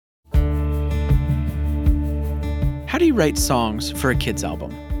How do you write songs for a kids album?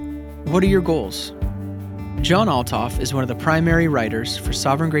 What are your goals? John Althoff is one of the primary writers for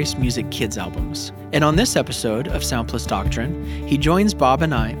Sovereign Grace Music kids albums. And on this episode of Sound Plus Doctrine, he joins Bob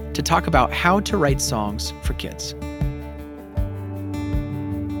and I to talk about how to write songs for kids.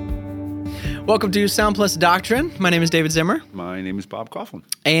 Welcome to Sound Plus Doctrine. My name is David Zimmer. My name is Bob Coughlin.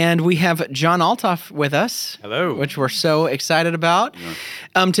 And we have John Althoff with us. Hello. Which we're so excited about.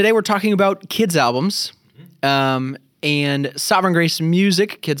 Yeah. Today we're talking about kids albums. And Sovereign Grace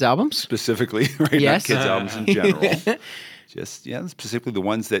Music kids albums. Specifically, right? Yes. Not kids albums in general. Specifically the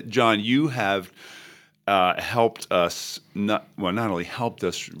ones that, John, you have helped us, not only helped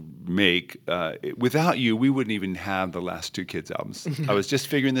us make, without you, we wouldn't even have the last two kids albums. I was just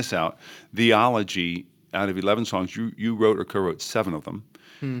figuring this out. Theology, out of 11 songs, you wrote or co-wrote 7 of them.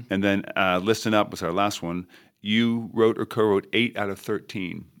 And then Listen Up was our last one. You wrote or co-wrote 8 out of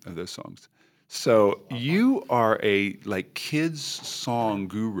 13 of those songs. So you are a kids song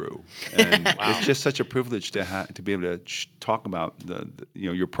guru, and it's just such a privilege to be able to talk about the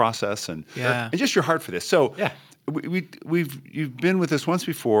your process and just your heart for this. So you've been with us once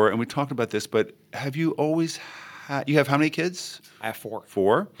before, and we talked about this. But have you always you have how many kids? I have 4.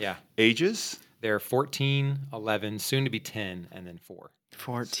 4. Yeah. Ages? They're 14, 11, soon to be 10, and then 4.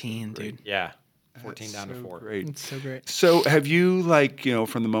 14, dude. Yeah. 14 down to 4. Great. It's so great. So have you,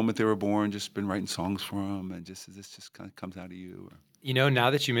 from the moment they were born, just been writing songs for them, and this just kind of comes out of you? Or?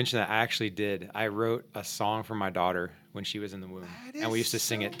 Now that you mention that, I actually did. I wrote a song for my daughter when she was in the womb, and we used to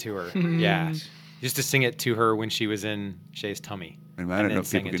sing it to her. Yeah. Used to sing it to her when she was in Shay's tummy. I don't know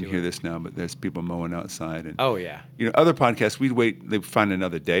if people can hear this now, but there's people mowing outside. And, yeah. Other podcasts, we'd wait, they'd find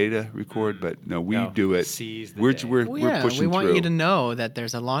another day to record, but no, we do it. Seize the day. We're pushing through. We want you to know that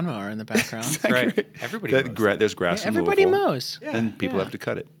there's a lawnmower in the background. Exactly. Right. Everybody mows. There's grass in everybody Louisville, mows. and people have to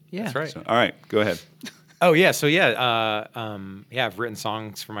cut it. Yeah. That's right. So, all right, go ahead. Oh, yeah. So, I've written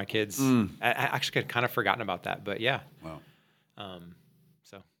songs for my kids. I actually had kind of forgotten about that, but yeah. Wow.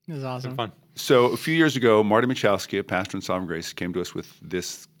 It was awesome. Fun. So a few years ago, Marty Michalski, a pastor in Sovereign Grace, came to us with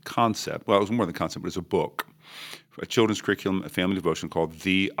this concept. Well, it was more than a concept. It was a book, a children's curriculum, a family devotion called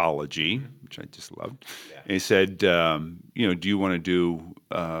Theology, which I just loved. Yeah. And he said, do you want to do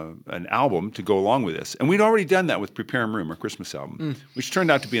an album to go along with this? And we'd already done that with Prepare and Room, our Christmas album, which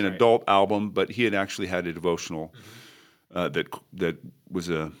turned out to be an adult album, but he had actually had a devotional that was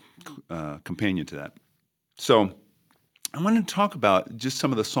a companion to that. So I wanted to talk about just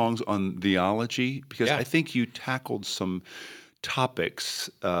some of the songs on Theology, because I think you tackled some topics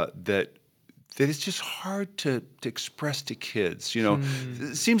that it's just hard to express to kids.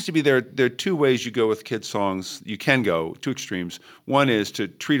 It seems to be there are 2 ways you go with kids songs. You can go 2 extremes. One is to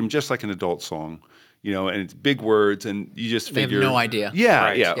treat them just like an adult song, and it's big words, and you just figure they have no idea.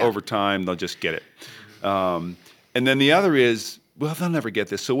 Yeah, over time they'll just get it. And then the other is, well, they'll never get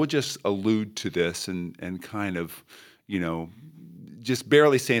this, so we'll just allude to this and kind of, just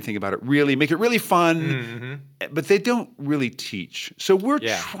barely say anything about it, really make it really fun, but they don't really teach. So we're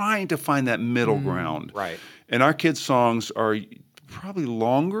trying to find that middle ground. Right. And our kids' songs are probably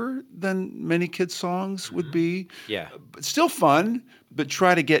longer than many kids' songs would be. Yeah. But still fun, but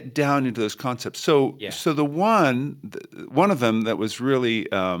try to get down into those concepts. So the one of them that was really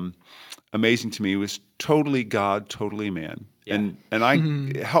amazing to me was Totally God, Totally Man. Yeah. And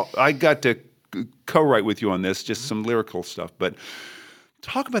I got to co-write with you on this, just some lyrical stuff, but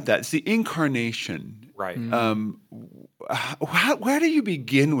talk about that. It's the incarnation. Right. Where do you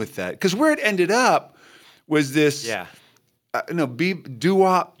begin with that? Because where it ended up was this,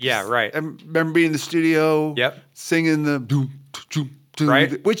 doo-wop. Yeah, right. I remember being in the studio, singing the doom,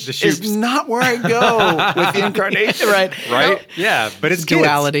 right? Which is not where I go with the incarnation. Right? Yeah, but it's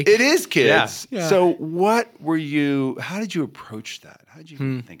duality. It is kids. Yeah. So how did you approach that? How did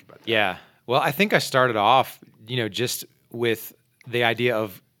you think about that? Yeah. Well, I think I started off, just with the idea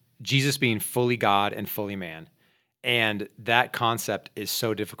of Jesus being fully God and fully man. And that concept is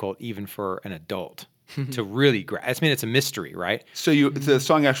so difficult even for an adult to really grasp. It's a mystery, right? So the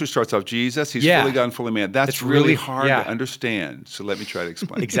song actually starts off, Jesus, he's fully God and fully man. That's really hard to understand. So let me try to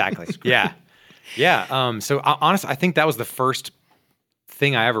explain. Exactly. Yeah. So honestly, I think that was the first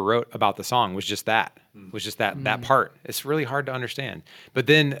thing I ever wrote about the song was just that part. It's really hard to understand. But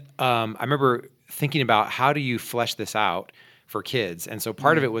then I remember thinking about how do you flesh this out for kids? And so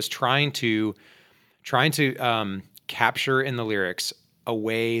part of it was trying to capture in the lyrics a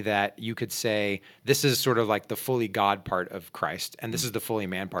way that you could say, this is sort of like the fully God part of Christ, and this is the fully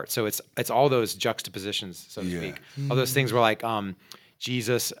man part. So it's all those juxtapositions, so to speak. All those things were like,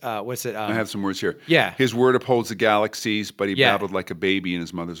 Jesus, what's it? I have some words here. Yeah. His word upholds the galaxies, but he babbled like a baby in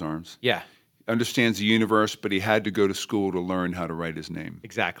his mother's arms. Yeah. understands the universe, but he had to go to school to learn how to write his name.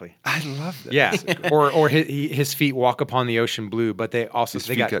 Exactly. I love that. Yeah. Or his feet walk upon the ocean blue, but they also His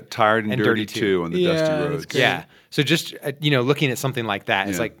feet got tired and dirty too on the Yeah, dusty that's roads. great. Yeah. So just looking at something like that,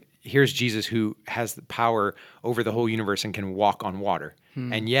 it's Yeah. like here's Jesus who has the power over the whole universe and can walk on water,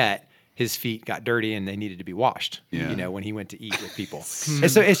 and yet his feet got dirty and they needed to be washed. Yeah. When he went to eat with people.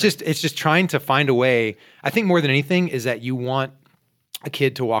 And so it's just trying to find a way. I think more than anything is that you want a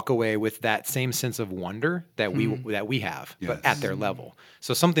kid to walk away with that same sense of wonder that we have, but Yes. at their level.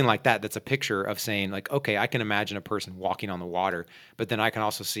 So something like that's a picture of saying like, okay, I can imagine a person walking on the water, but then I can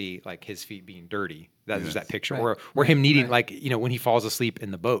also see like his feet being dirty. There's that picture, or him needing like when he falls asleep in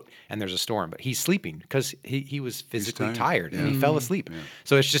the boat and there's a storm, but he's sleeping because he was physically tired and he fell asleep.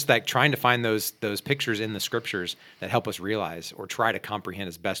 So it's just like trying to find those pictures in the scriptures that help us realize or try to comprehend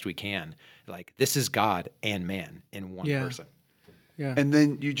as best we can, like this is God and man in one person. Yeah. And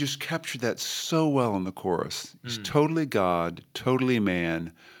then you just captured that so well in the chorus. He's totally God, totally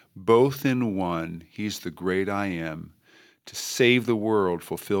man, both in one. He's the great I am. To save the world,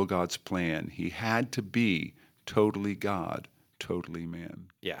 fulfill God's plan. He had to be totally God, totally man.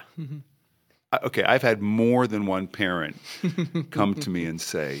 Yeah. Okay, I've had more than one parent come to me and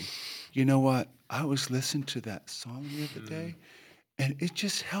say, you know what? I was listening to that song the other day, and it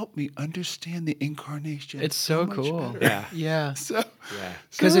just helped me understand the incarnation. It's so much cool. better." Yeah. So, Yeah.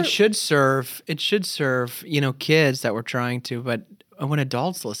 Because it should serve kids that we're trying to, but when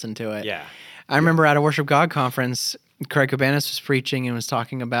adults listen to it. Yeah. I remember at a Worship God conference, Craig Cabanas was preaching and was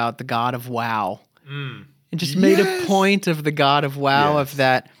talking about the God of wow. And just made a point of the God of wow, Yes. of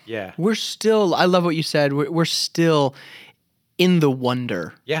that. Yeah. We're still, I love what you said, we're still in the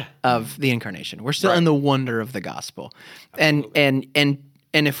wonder Yeah. of the incarnation. We're still in the wonder of the gospel. And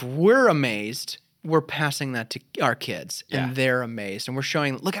if we're amazed, we're passing that to our kids, and they're amazed, and we're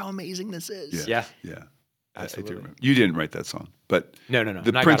showing, look how amazing this is. Yeah. Yeah. I do Absolutely. remember. You didn't write that song, but No. the Not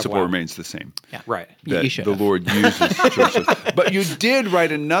God of principle Wow. remains the same. Right. That You should the have. Lord uses church songs. But you did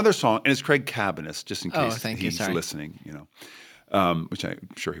write another song, and it's Craig Cabanas, just in Oh, case thank you, he's sorry. listening, which I'm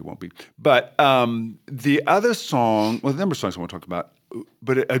sure he won't be. But the other song, well, the number of songs I want to talk about,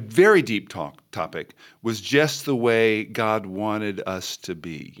 but a very deep topic was just the way God wanted us to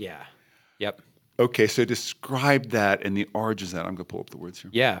be. Yeah. Yep. Okay, so describe that and the origins of that. I'm going to pull up the words here.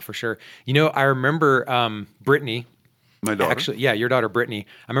 Yeah, for sure. I remember Brittany. My daughter. Actually, yeah, your daughter Brittany.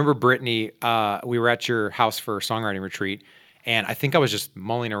 I remember Brittany. We were at your house for a songwriting retreat, and I think I was just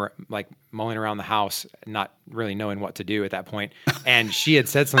mulling around the house, not really knowing what to do at that point. And she had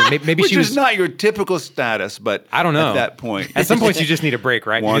said something. Maybe Which she was is not your typical status, but I don't know. at that point. At some points, you just need a break,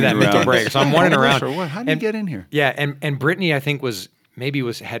 right? You need that Wandering mental around. break. So I'm wandering around. Or what? How did you get in here? Yeah, and Brittany, I think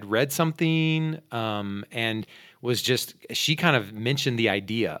had read something, and was just she kind of mentioned the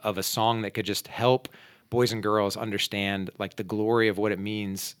idea of a song that could just help boys and girls understand like the glory of what it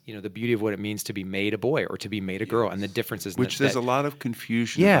means, the beauty of what it means to be made a boy or to be made a girl, and the differences. Which there's a lot of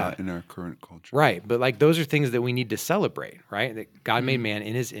confusion Yeah. about in our current culture. Right, but like those are things that we need to celebrate, right? That God made man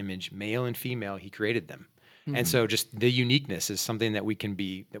in his image, male and female, he created them. And so just the uniqueness is something that we can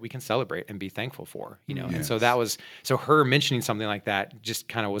celebrate and be thankful for, And so that was, her mentioning something like that just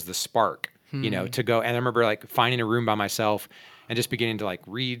kind of was the spark, to go. And I remember like finding a room by myself and just beginning to like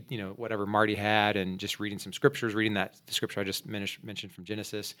read, whatever Marty had, and just reading some scriptures, reading the scripture I just mentioned from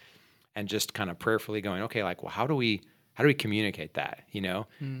Genesis, and just kind of prayerfully going, okay, like, well, how do we communicate that,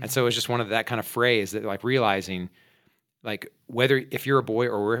 And so it was just one of that kind of phrase that like realizing, like whether if you're a boy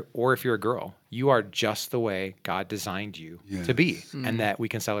or if you're a girl, you are just the way God designed you to be, and that we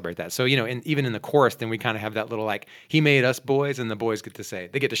can celebrate that. So even in the chorus, then we kind of have that little like He made us boys, and the boys get to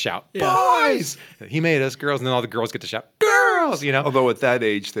shout boys. He made us girls, and then all the girls get to shout girls. Although at that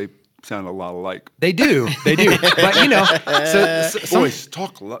age they sound a lot alike. They do. But so Boys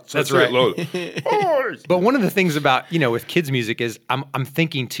talk a lot. So That's say it right. louder. Boys. But one of the things about, with kids music is I'm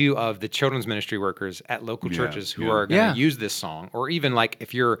thinking too of the children's ministry workers at local churches who are going to use this song, or even like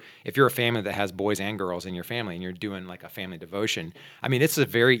if you're a family that has boys and girls in your family and you're doing like a family devotion. I mean, it's a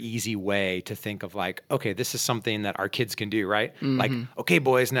very easy way to think of like, okay, this is something that our kids can do, right? Like, okay,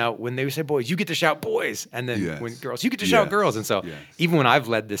 boys, now when they say boys, you get to shout boys, and then when girls, you get to shout girls. And so even when I've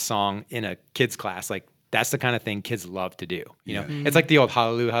led this song in a kids class, like that's the kind of thing kids love to do. It's like the old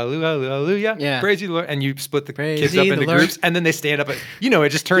hallelujah, hallelujah, hallelujah, praise you, Lord, and you split the kids up into groups, and then they stand up, and it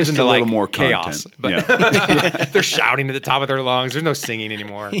just turns Just into a little like more chaos. content. But they're shouting at the top of their lungs. There's no singing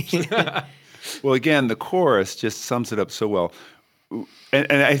anymore. Well, again, the chorus just sums it up so well. And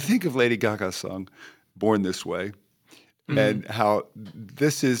I think of Lady Gaga's song, Born This Way, and how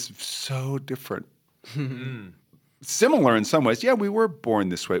this is so different. Similar in some ways. Yeah, we were born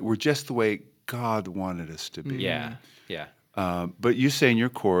this way. We're just the way God wanted us to be. Yeah. Yeah. But you say in your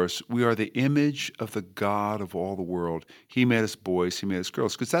chorus, we are the image of the God of all the world. He made us boys, he made us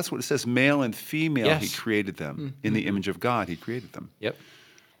girls. Because that's what it says, male and female, Yes. he created them. In the image of God, he created them. Yep.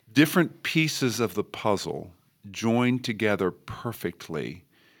 Different pieces of the puzzle joined together perfectly.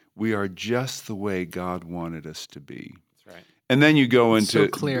 We are just the way God wanted us to be. That's right. And then you go So into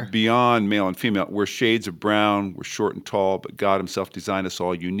clear. beyond male and female. We're shades of brown, we're short and tall, but God himself designed us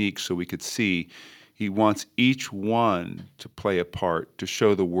all unique so we could see. He wants each one to play a part, to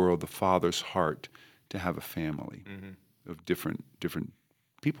show the world the Father's heart, to have a family of different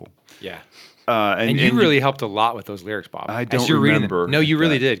people. Yeah. And you really helped a lot with those lyrics, Bob. I As don't you're reading remember them. No, you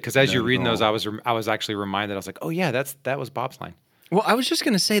really that- did. Because as that you're at reading those, all. I was actually reminded. I was like, oh yeah, that was Bob's line. Well, I was just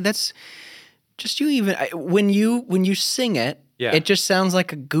gonna say that's just you. Even when you sing it, Yeah. it just sounds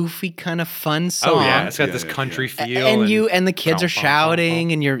like a goofy kind of fun song. Oh yeah, it's got Yeah, this yeah, country yeah. feel. and the kids are Bum, bum, bum,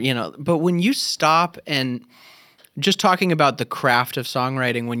 shouting, and but when you stop and just talking about the craft of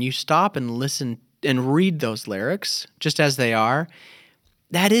songwriting, when you stop and listen and read those lyrics just as they are,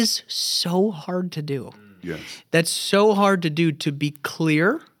 that is so hard to do. Yes. That's so hard to do, to be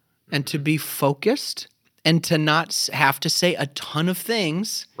clear and to be focused and to not have to say a ton of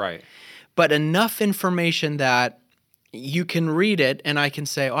things, Right. but enough information that you can read it and I can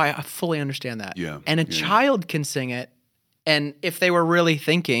say, oh, I fully understand that. Yeah, And a yeah. child can sing it. And if they were really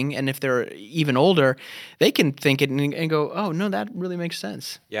thinking, and if they're even older, they can think it and go, oh, no, that really makes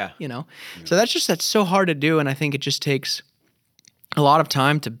sense. Yeah. So that's so hard to do. And I think it just takes a lot of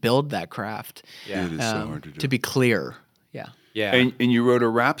time to build that craft. Yeah. It is so hard to do. To be clear. Yeah. Yeah. And you wrote a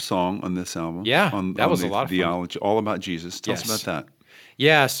rap song on this album. Yeah, on, that on was the a lot of fun. theology, all about Jesus. Tell us Yes. about that.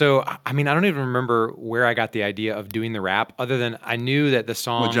 Yeah, so I mean, I don't even remember where I got the idea of doing the rap, other than I knew that the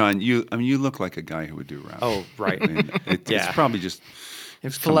song. Well, John, you look like a guy who would do rap. Oh, right. I mean, it's Yeah. probably just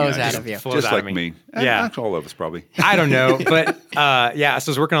It flows out just- of you. flows just out like of me. me. Yeah. Actually, all of us probably. I don't know, but yeah. So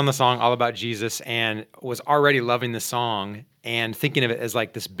I was working on the song all about Jesus, and was already loving the song and thinking of it as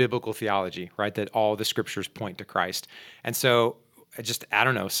like this biblical theology, right? That all the scriptures point to Christ, and so I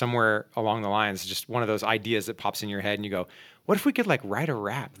don't know, somewhere along the lines, just one of those ideas that pops in your head, and you go, what if we could like write a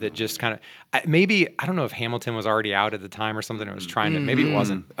rap that just kind of maybe, I don't know if Hamilton was already out at the time or something. It was trying to, maybe it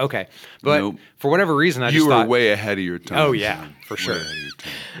wasn't. Okay. But Nope. for whatever reason, I You just were thought, way ahead of your time. Oh, yeah, John. for Way sure. ahead of your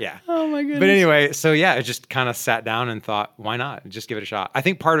time. yeah. Oh, my goodness. But anyway, so yeah, I just kind of sat down and thought, why not? Just give it a shot. I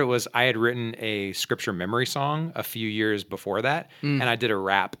think part of it was I had written a scripture memory song a few years before that, and I did a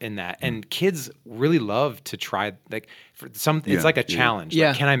rap in that. And kids really love to try, like, for some, Yeah, it's like a yeah. challenge. Yeah,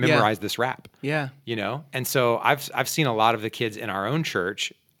 Like, can I yeah. memorize this rap? Yeah. And so I've seen a lot of the kids in our own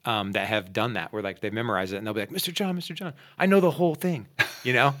church that have done that, where like they memorize it and they'll be like, Mr. John, I know the whole thing,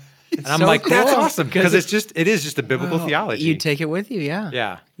 And I'm so like, that's cool, awesome, because it is just a biblical theology. You take it with you, yeah.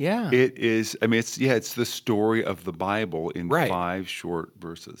 yeah. Yeah. It is. I mean, it's the story of the Bible in Right. 5 short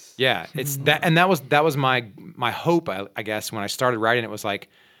verses. Yeah, it's that, and that was my hope. I guess when I started writing, it was like,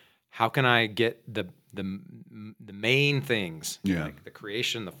 how can I get the main things, Yeah. like the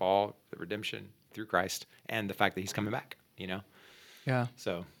creation, the fall, the redemption through Christ, and the fact that He's coming back. Yeah.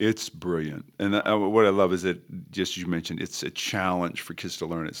 So It's brilliant, and what I love is that, just as you mentioned, it's a challenge for kids to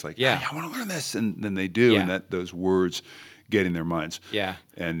learn. It's like, Yeah. hey, I want to learn this, and then they do, and Yeah. those words get in their minds. Yeah.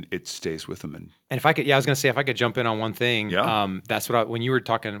 and it stays with them. And And if I could, I was going to say, if I could jump in on one thing, Yeah. that's what when you were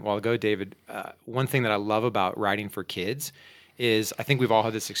talking a while ago, David, one thing that I love about writing for kids is I think we've all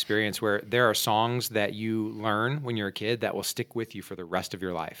had this experience where there are songs that you learn when you're a kid that will stick with you for the rest of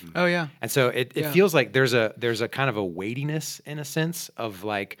your life. Oh, yeah. And so it Yeah. feels like there's a kind of a weightiness in a sense of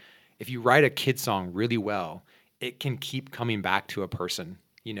like, if you write a kid song really well, it can keep coming back to a person,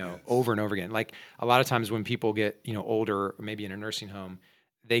 over and over again. Like a lot of times when people get, older, or maybe in a nursing home,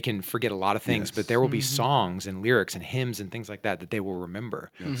 they can forget a lot of things, but there will be songs and lyrics and hymns and things like that they will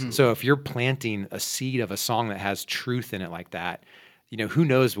remember. So if you're planting a seed of a song that has truth in it like that, who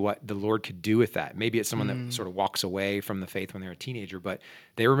knows what the Lord could do with that? Maybe it's someone that sort of walks away from the faith when they're a teenager, but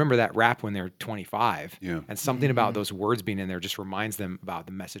they remember that rap when they're 25. Yeah. And something about those words being in there just reminds them about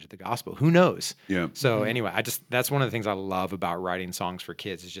the message of the gospel. Who knows? Yeah. So anyway, that's one of the things I love about writing songs for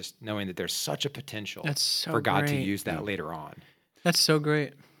kids, is just knowing that there's such a potential That's so for God to great. use that later on. That's so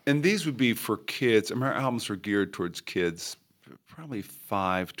great. And these would be for kids. I mean, our albums are geared towards kids, probably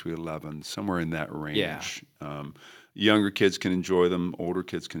 5 to 11, somewhere in that range. Yeah. Younger kids can enjoy them, older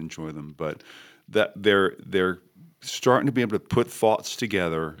kids can enjoy them, but that they're starting to be able to put thoughts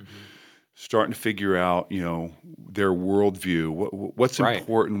together starting to figure out, their worldview, what's Right.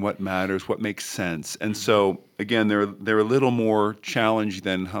 important, what matters, what makes sense. And so, again, they're a little more challenged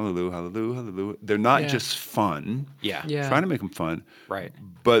than hallelujah, hallelujah, hallelujah. They're not Yeah. just fun. Yeah. Yeah. Trying to make them fun. Right.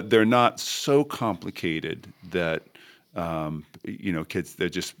 But they're not so complicated that, kids, they're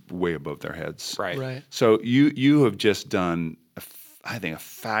just way above their heads. Right. Right. So you have just done, I think, a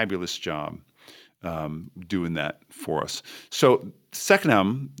fabulous job doing that for us. So second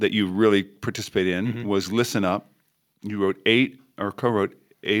album that you really participated in was Listen Up. You wrote co-wrote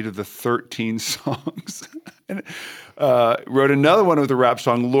 8 of the 13 songs. And wrote another one with a rap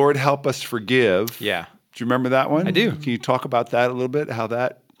song, Lord Help Us Forgive. Yeah. Do you remember that one? I do. Can you talk about that a little bit, how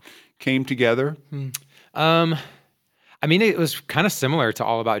that came together? I mean, it was kind of similar to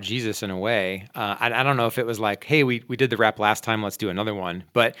All About Jesus in a way. I don't know if it was like, hey, we did the rap last time, let's do another one.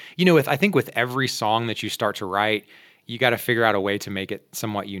 But, I think with every song that you start to write, you got to figure out a way to make it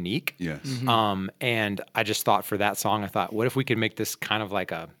somewhat unique. Yes. And I just thought for that song, I thought, what if we could make this kind of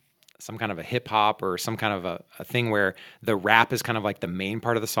like some kind of a hip hop or some kind of a thing where the rap is kind of like the main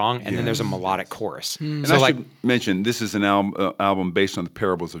part of the song, and then there's a melodic chorus. And So I like, should mention, this is an album based on the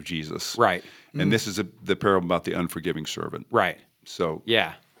parables of Jesus. right, And this is the parable about the unforgiving servant. right. So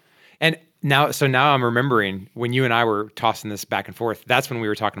Yeah. And now I'm remembering when you and I were tossing this back and forth, that's when we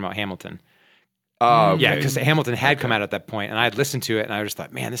were talking about Hamilton. okay. Yeah, because Hamilton had come out at that point, and I had listened to it, and I just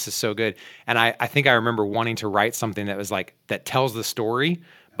thought, man, this is so good. And I think I remember wanting to write something that was like, that tells the story,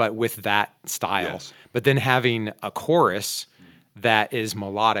 but with that style. Yes. But then having a chorus that is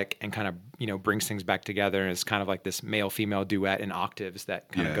melodic and kind of, brings things back together, and it's kind of like this male-female duet in octaves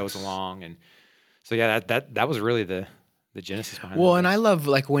that kind of goes Yes. along. And so, yeah, that was really the genesis behind Well, it. and I love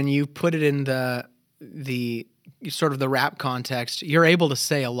like when you put it in the sort of the rap context, you're able to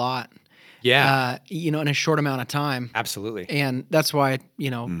say a lot. Yeah, In a short amount of time. absolutely. And that's why,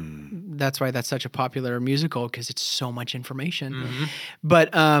 that's such a popular musical, because it's so much information. But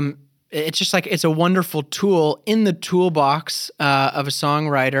it's just like, it's a wonderful tool in the toolbox of a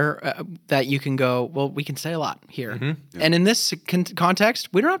songwriter that you can go, well, we can say a lot here. And in this context,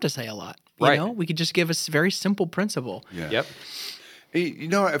 we don't have to say a lot. Right. We could just give a very simple principle. Yeah. Yep. Hey,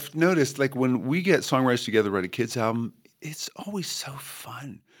 I've noticed, like, when we get songwriters together to write a kids album, it's always so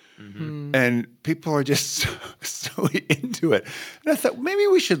fun. And people are just so into it. And I thought, maybe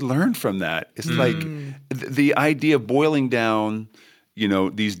we should learn from that. It's like the idea of boiling down,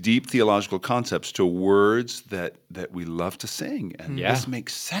 these deep theological concepts to words that we love to sing. And this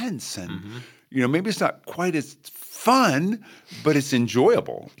makes sense. And, maybe it's not quite as fun, but it's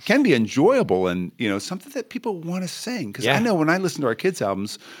enjoyable. It can be enjoyable and, something that people want to sing. Because I know when I listen to our kids'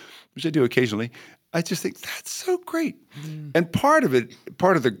 albums, which I do occasionally, I just think that's so great. And part of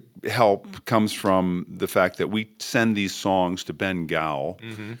the help comes from the fact that we send these songs to Ben Gowell,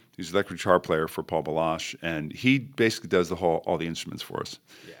 who's the electric guitar player for Paul Balash, and he basically does all the instruments for us.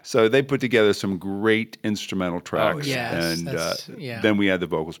 Yeah. So they put together some great instrumental tracks, yes, and then we add the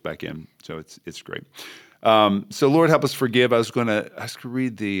vocals back in. So it's great. So Lord Help Us Forgive. I was going to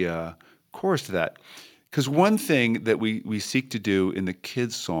read the chorus to that. Because one thing that we seek to do in the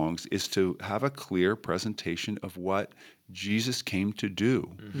kids' songs is to have a clear presentation of what Jesus came to do.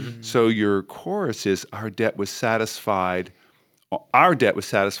 So your chorus is, our debt was satisfied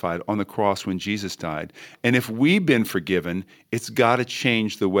on the cross when Jesus died. And if we've been forgiven, it's got to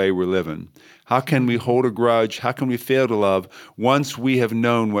change the way we're living. How can we hold a grudge? How can we fail to love once we have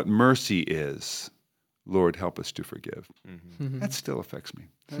known what mercy is? Lord, help us to forgive. That still affects me.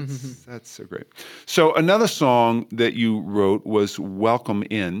 That's so great. So another song that you wrote was Welcome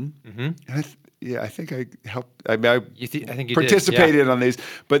In. And I think I helped. I think you participated on these,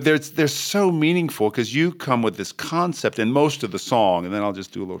 but they're so meaningful because you come with this concept in most of the song, and then I'll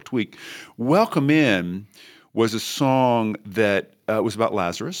just do a little tweak. Welcome In was a song that was about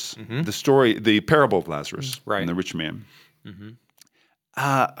Lazarus, the story, the parable of Lazarus and the rich man.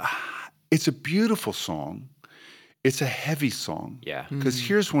 It's a beautiful song. It's a heavy song. Yeah. Because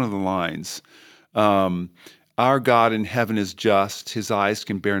here's one of the lines. Our God in heaven is just. His eyes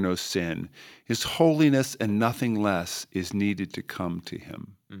can bear no sin. His holiness and nothing less is needed to come to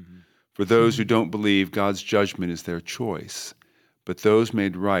him. For those who don't believe, God's judgment is their choice. But those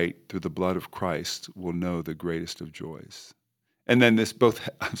made right through the blood of Christ will know the greatest of joys. And then I'm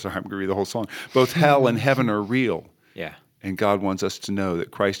going to read the whole song. Both hell and heaven are real. Yeah. And God wants us to know that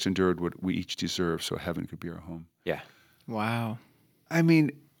Christ endured what we each deserve so heaven could be our home. Yeah. Wow. I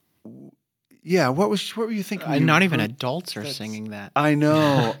mean, yeah, what were you thinking? Not even adults are singing that. I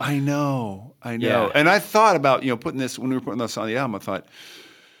know. Yeah. And I thought about, putting this, when we were putting this on the album, I thought,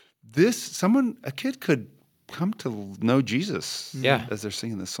 a kid could come to know Jesus Yeah. as they're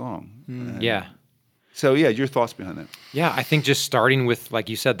singing this song. And Yeah. So, yeah, your thoughts behind that? Yeah, I think just starting with, like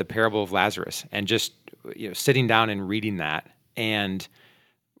you said, the parable of Lazarus, and just sitting down and reading that and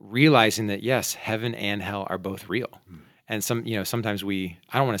realizing that yes, heaven and hell are both real. And sometimes I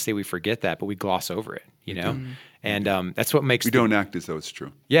don't want to say we forget that, but we gloss over it, and that's what makes We don't act as though it's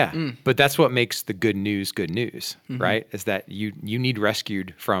true. Yeah, but that's what makes the good news, right? Is that you need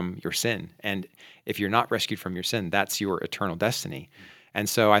rescued from your sin, and if you're not rescued from your sin, that's your eternal destiny. And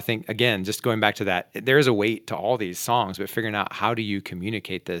so I think, again, just going back to that, there is a weight to all these songs, but figuring out how do you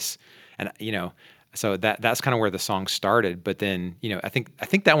communicate this, and so that's kind of where the song started. But then, I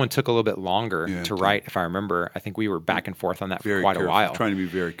think that one took a little bit longer to write, if I remember. I think we were back and forth on that for quite a while. Trying to be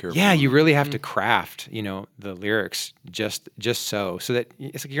very careful. Yeah, you really have to craft, the lyrics just so that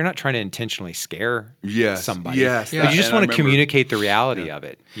it's like you're not trying to intentionally scare somebody. Yes. But you just want to communicate the reality of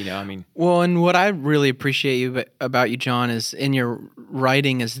it. Well, and what I really appreciate about you, John, is in your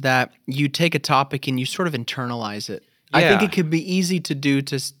writing is that you take a topic and you sort of internalize it. I think it could be easy to do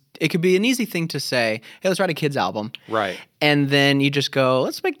it could be an easy thing to say, hey, let's write a kid's album. Right. And then you just go,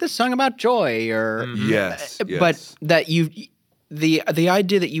 let's make this song about joy or Yes. But that the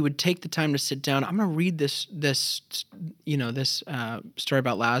idea that you would take the time to sit down, I'm going to read this story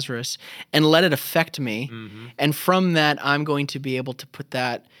about Lazarus and let it affect me. And from that, I'm going to be able to put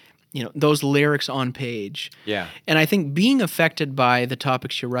that, those lyrics on page. Yeah. And I think being affected by the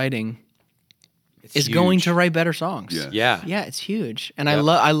topics you're writing is huge. going to write better songs. Yeah. Yeah, it's huge. And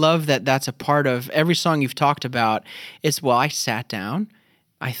I love that that's a part of every song you've talked about. It's, I sat down,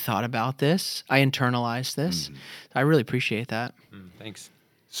 I thought about this, I internalized this. I really appreciate that. Thanks.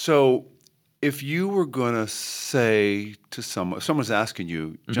 So if you were going to say to someone's asking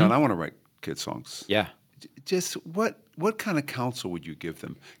you, John, I want to write kid songs. Yeah. Just what kind of counsel would you give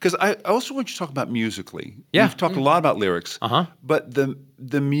them? Because I also want you to talk about musically. Yeah. We've talked a lot about lyrics, but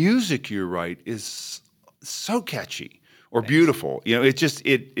the music you write is so catchy or beautiful.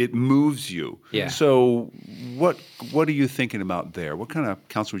 It moves you. Yeah. So what are you thinking about there? What kind of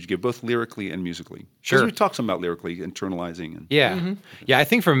counsel would you give, both lyrically and musically? Sure. Because we talked some about lyrically, internalizing. And, Yeah. Yeah, I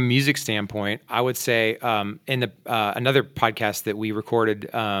think from a music standpoint, I would say in the another podcast that we recorded,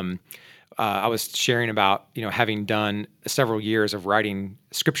 I was sharing about, having done several years of writing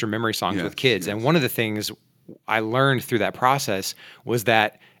scripture memory songs with kids. And one of the things I learned through that process was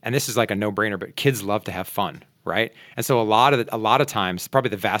that, and this is like a no-brainer, but kids love to have fun, right? And so a lot of times, probably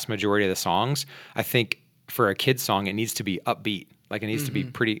the vast majority of the songs, I think for a kid's song, it needs to be upbeat. Like it needs to be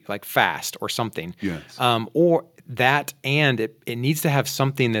pretty like fast or something. Yes. Or that, and it needs to have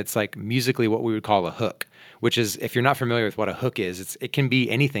something that's like musically what we would call a hook. Which is, if you're not familiar with what a hook is, it can be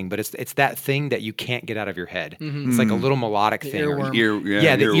anything, but it's that thing that you can't get out of your head. It's like a little melodic thing. Earworm.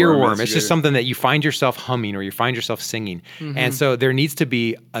 The earworm. It's just something that you find yourself humming or you find yourself singing. And so there needs to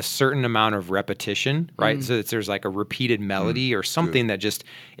be a certain amount of repetition, right? So that there's like a repeated melody or something that just,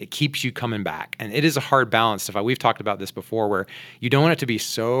 it keeps you coming back. And it is a hard balance. We've talked about this before, where you don't want it to be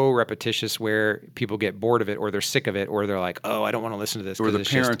so repetitious where people get bored of it or they're sick of it or they're like, oh, I don't want to listen to this. Or the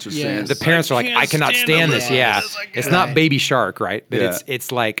parents are saying, the parents are like, I cannot stand this. Yeah, it's not Baby Shark, right? But it's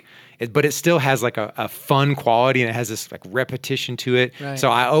like, but it still has like a fun quality and it has this like repetition to it. Right. So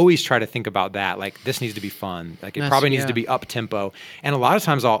I always try to think about that. Like this needs to be fun. Like it probably needs to be up tempo. And a lot of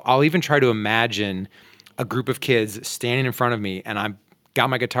times I'll even try to imagine a group of kids standing in front of me and I'm got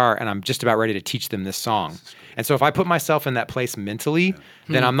my guitar and I'm just about ready to teach them this song. And so if I put myself in that place mentally,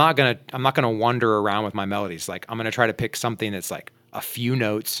 then I'm not gonna wander around with my melodies. Like I'm gonna try to pick something that's like a few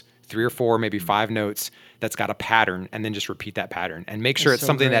notes, 3 or 4, maybe 5 notes that's got a pattern, and then just repeat that pattern and make sure it's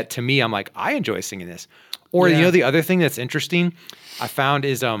something that to me, I'm like, I enjoy singing this. Or, the other thing that's interesting I found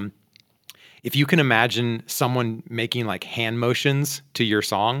is if you can imagine someone making like hand motions to your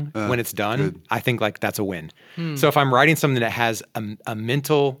song when it's done, I think like that's a win. So if I'm writing something that has a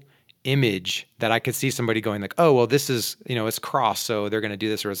mental image that I could see somebody going like, oh, well, this is, it's cross, so they're going to do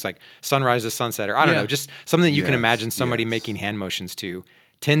this, or it's like sunrise to sunset, or I don't know, just something that you can imagine somebody making hand motions to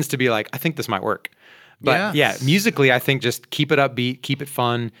tends to be like, I think this might work. But musically, I think just keep it upbeat, keep it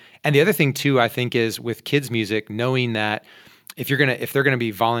fun. And the other thing too, I think, is with kids' music, knowing that if they're gonna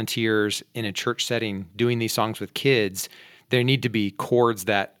be volunteers in a church setting doing these songs with kids, there need to be chords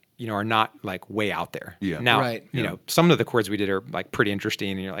that are not like way out there. Yeah. Now, some of the chords we did are like pretty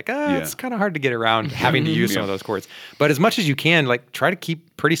interesting, and you're like, it's kind of hard to get around having to use some of those chords. But as much as you can, like try to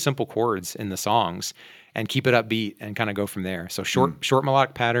keep pretty simple chords in the songs and keep it upbeat and kind of go from there. So short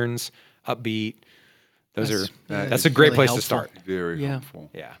melodic patterns, upbeat. That's a great really place helpful. to start. Very helpful.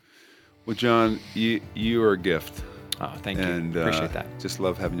 Yeah. Well, John, you are a gift. Oh, thank you. And Appreciate that. Just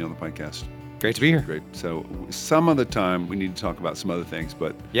love having you on the podcast. Great to be here. Great. So some of the time we need to talk about some other things,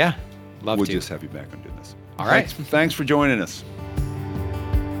 but Yeah, love we'll to. just have you back on doing this. All right. Thanks for joining us.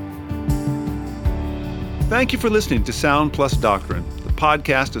 Thank you for listening to Sound Plus Doctrine, the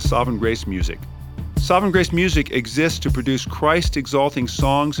podcast of Sovereign Grace Music. Sovereign Grace Music exists to produce Christ-exalting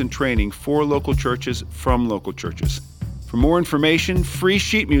songs and training for local churches from local churches. For more information, free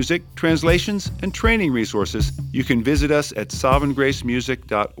sheet music, translations, and training resources, you can visit us at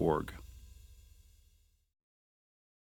sovereigngracemusic.org.